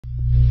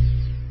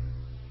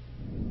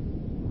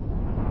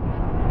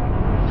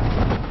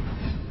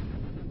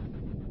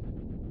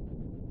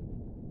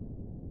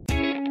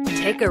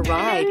Take a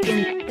ride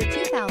in the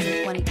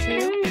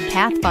 2022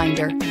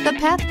 Pathfinder. The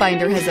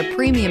Pathfinder has a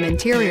premium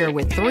interior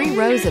with 3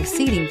 rows of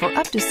seating for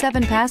up to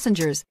 7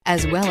 passengers,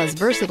 as well as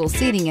versatile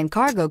seating and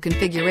cargo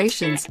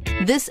configurations.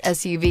 This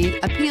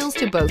SUV appeals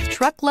to both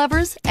truck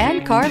lovers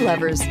and car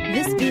lovers.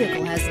 This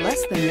vehicle has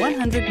less than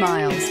 100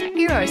 miles.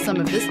 Here are some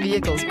of this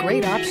vehicle's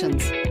great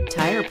options: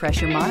 tire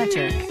pressure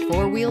monitor,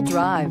 4-wheel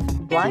drive,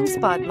 blind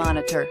spot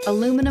monitor,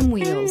 aluminum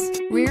wheels,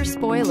 rear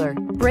spoiler,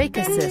 brake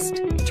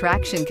assist,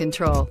 traction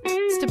control,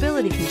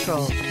 stability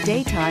control,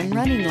 daytime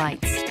running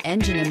lights,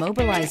 engine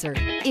immobilizer.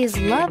 Is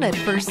love at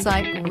first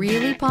sight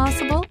really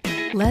possible?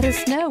 Let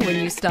us know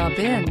when you stop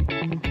in.